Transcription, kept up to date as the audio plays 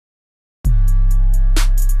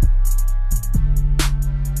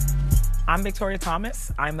I'm Victoria Thomas.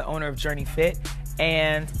 I'm the owner of JOURNEYFIT,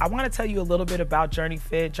 and I want to tell you a little bit about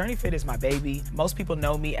JOURNEYFIT. JOURNEYFIT is my baby. Most people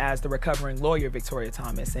know me as the recovering lawyer, Victoria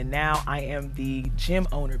Thomas, and now I am the gym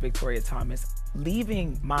owner, Victoria Thomas.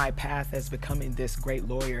 Leaving my path as becoming this great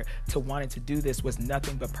lawyer to wanting to do this was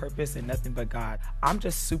nothing but purpose and nothing but God. I'm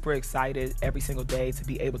just super excited every single day to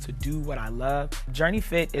be able to do what I love.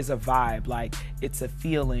 JOURNEYFIT is a vibe, like it's a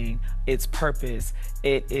feeling, it's purpose,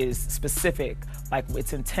 it is specific, like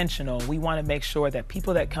it's intentional. We want to make sure that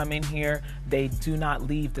people that come in here, they do not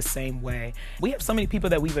leave the same way. We have so many people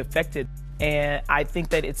that we've affected. And I think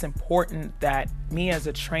that it's important that me as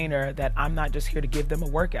a trainer, that I'm not just here to give them a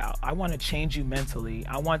workout. I want to change you mentally.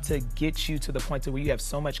 I want to get you to the point to where you have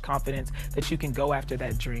so much confidence that you can go after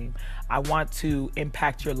that dream. I want to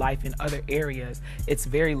impact your life in other areas. It's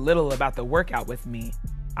very little about the workout with me.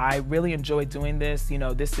 I really enjoy doing this. You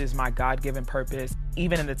know, this is my God-given purpose.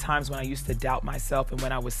 Even in the times when I used to doubt myself and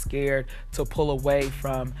when I was scared to pull away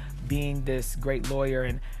from being this great lawyer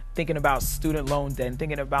and thinking about student loan debt and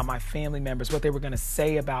thinking about my family members, what they were gonna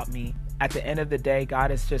say about me. At the end of the day,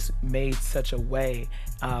 God has just made such a way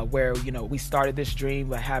where, you know, we started this dream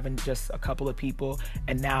by having just a couple of people,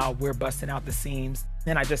 and now we're busting out the seams.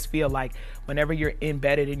 And I just feel like whenever you're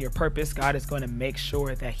embedded in your purpose, God is gonna make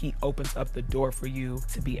sure that He opens up the door for you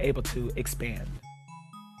to be able to expand.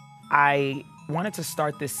 I wanted to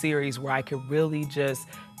start this series where I could really just,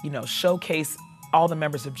 you know, showcase all the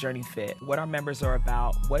members of JOURNEYFIT, what our members are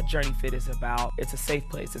about, what JOURNEYFIT is about. It's a safe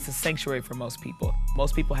place. It's a sanctuary for most people.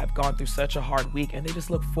 Most people have gone through such a hard week and they just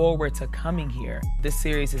look forward to coming here. This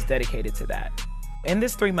series is dedicated to that. In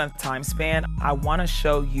this 3-month time span, I want to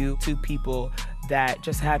show you 2 people that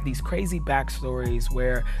just have these crazy backstories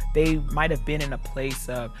where they might have been in a place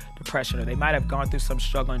of depression, or they might have gone through some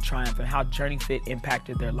struggle and triumph, and how JOURNEYFIT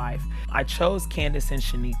impacted their life. I chose Candace and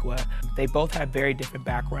Shaniqua. They both have very different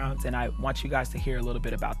backgrounds, and I want you guys to hear a little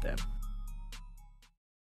bit about them.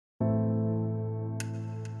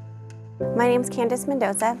 My name's Candace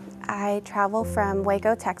Mendoza. I travel from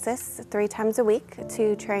Waco, Texas 3 times a week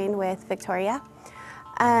to train with Victoria.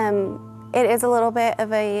 It is a little bit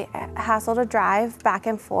of a hassle to drive back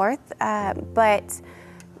and forth, but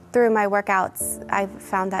through my workouts, I've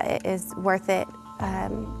found that it is worth it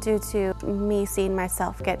due to me seeing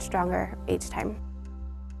myself get stronger each time.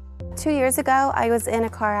 2 years ago, I was in a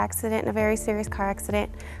car accident, a very serious car accident.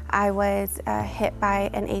 I was hit by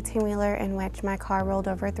an 18-wheeler in which my car rolled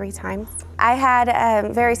over 3 times. I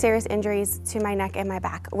had very serious injuries to my neck and my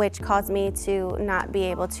back, which caused me to not be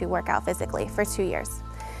able to work out physically for 2 years.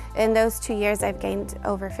 In those 2 years, I've gained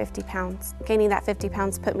over 50 pounds. Gaining that 50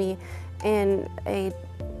 pounds put me in a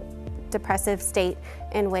depressive state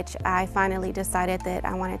in which I finally decided that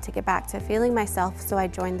I wanted to get back to feeling myself, so I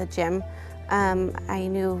joined the gym. I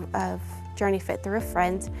knew of JOURNEYFIT through a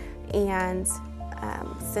friend, and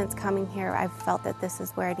since coming here, I've felt that this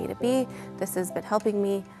is where I need to be. This has been helping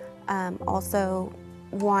me. Also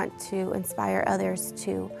want to inspire others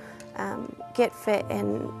to get fit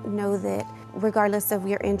and know that regardless of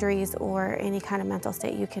your injuries or any kind of mental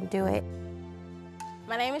state, you can do it.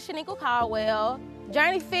 My name is Shaniqua Caldwell.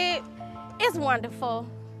 JOURNEYFIT is wonderful,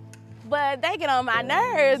 but they get on my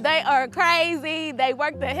nerves. They are crazy. They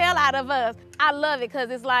work the hell out of us. I love it because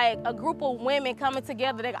it's like a group of women coming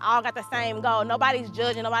together. They all got the same goal. Nobody's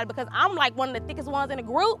judging nobody because I'm like one of the thickest ones in the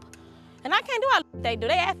group, and I can't do all they do.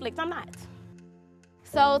 They athletes, I'm not.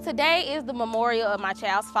 So today is the memorial of my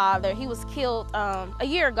child's father. He was killed a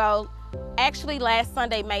year ago. Actually, last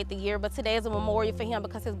Sunday made the year, but today is a memorial for him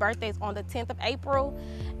because his birthday is on the 10th of April.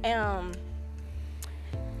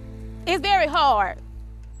 It's very hard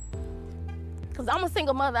because I'm a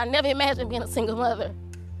single mother. I never imagined being a single mother.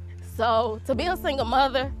 So to be a single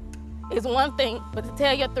mother is one thing, but to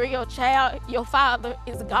tell your 3-year-old child your father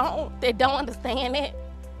is gone, they don't understand it.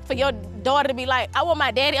 For your daughter to be like, I want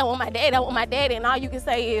my daddy, I want my daddy, I want my daddy, and all you can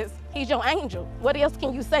say is, he's your angel. What else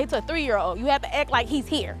can you say to a 3-year-old? You have to act like he's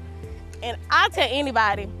here. And I tell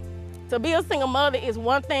anybody, to be a single mother is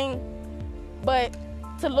one thing, but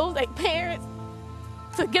to lose their parents,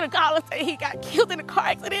 to get a call and say he got killed in a car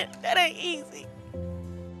accident, that ain't easy.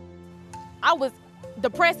 I was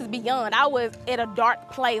depressed as beyond. I was at a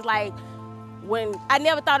dark place, like when I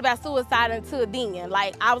never thought about suicide until then.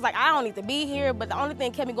 Like I was like, I don't need to be here, but the only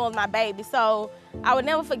thing that kept me going was my baby. So I would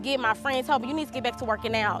never forget my friend told me, you need to get back to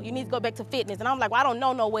working out. You need to go back to fitness. And I was like, well, I don't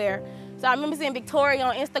know nowhere. So I remember seeing Victoria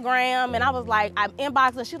on Instagram, and I was like, I'm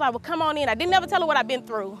inboxing. She's like, well, come on in. I didn't ever tell her what I've been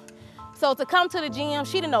through. So to come to the gym,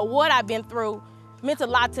 she didn't know what I've been through, meant a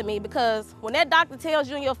lot to me, because when that doctor tells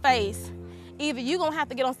you in your face, either you're gonna have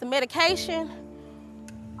to get on some medication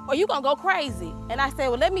or you gonna go crazy. And I said,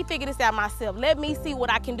 well, let me figure this out myself. Let me see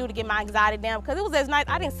what I can do to get my anxiety down, because it was as nice,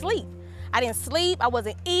 I didn't sleep. I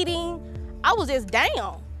wasn't eating, I was just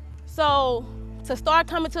down. So to start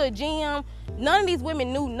coming to a gym, none of these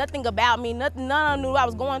women knew nothing about me, none of them knew what I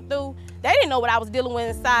was going through. They didn't know what I was dealing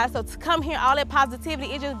with inside. So to come here, all that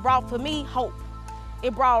positivity, it just brought for me hope.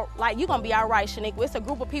 It brought, like, you're gonna be all right, Shaniqua. It's a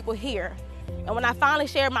group of people here. And when I finally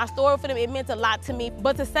shared my story for them, it meant a lot to me.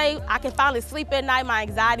 But to say I can finally sleep at night, my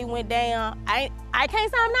anxiety went down, I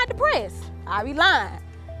can't say I'm not depressed. I'd be lying.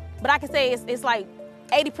 But I can say it's like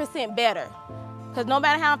 80% better. Because no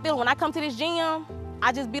matter how I'm feeling, when I come to this gym,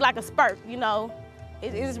 I just be like a spurt, you know?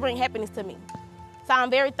 It just brings happiness to me. So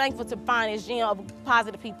I'm very thankful to find this gym of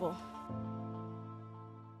positive people.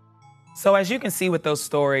 So as you can see with those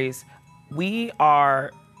stories, we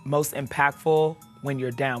are most impactful when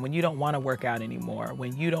you're down, when you don't want to work out anymore,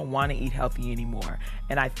 when you don't want to eat healthy anymore.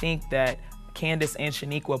 And I think that Candace and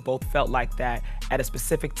Shaniqua both felt like that at a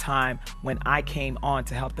specific time when I came on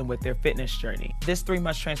to help them with their fitness journey. This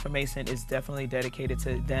 3-month transformation is definitely dedicated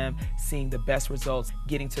to them seeing the best results,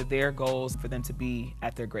 getting to their goals for them to be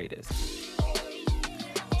at their greatest.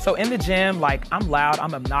 So in the gym, like, I'm loud,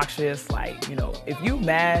 I'm obnoxious, like, you know, if you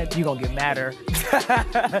mad, you gonna get madder.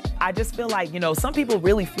 I just feel like, you know, some people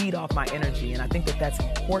really feed off my energy, and I think that that's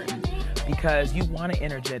important because you want an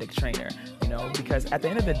energetic trainer, you know, because at the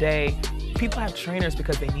end of the day, people have trainers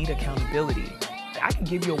because they need accountability. I can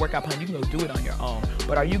give you a workout plan, you can go do it on your own,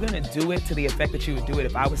 but are you gonna do it to the effect that you would do it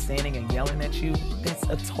if I was standing and yelling at you? That's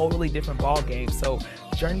a totally different ball game. So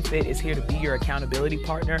JOURNEYFIT is here to be your accountability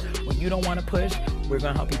partner. When you don't wanna push, we're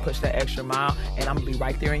gonna help you push that extra mile, and I'm gonna be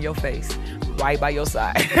right there in your face, right by your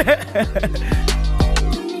side.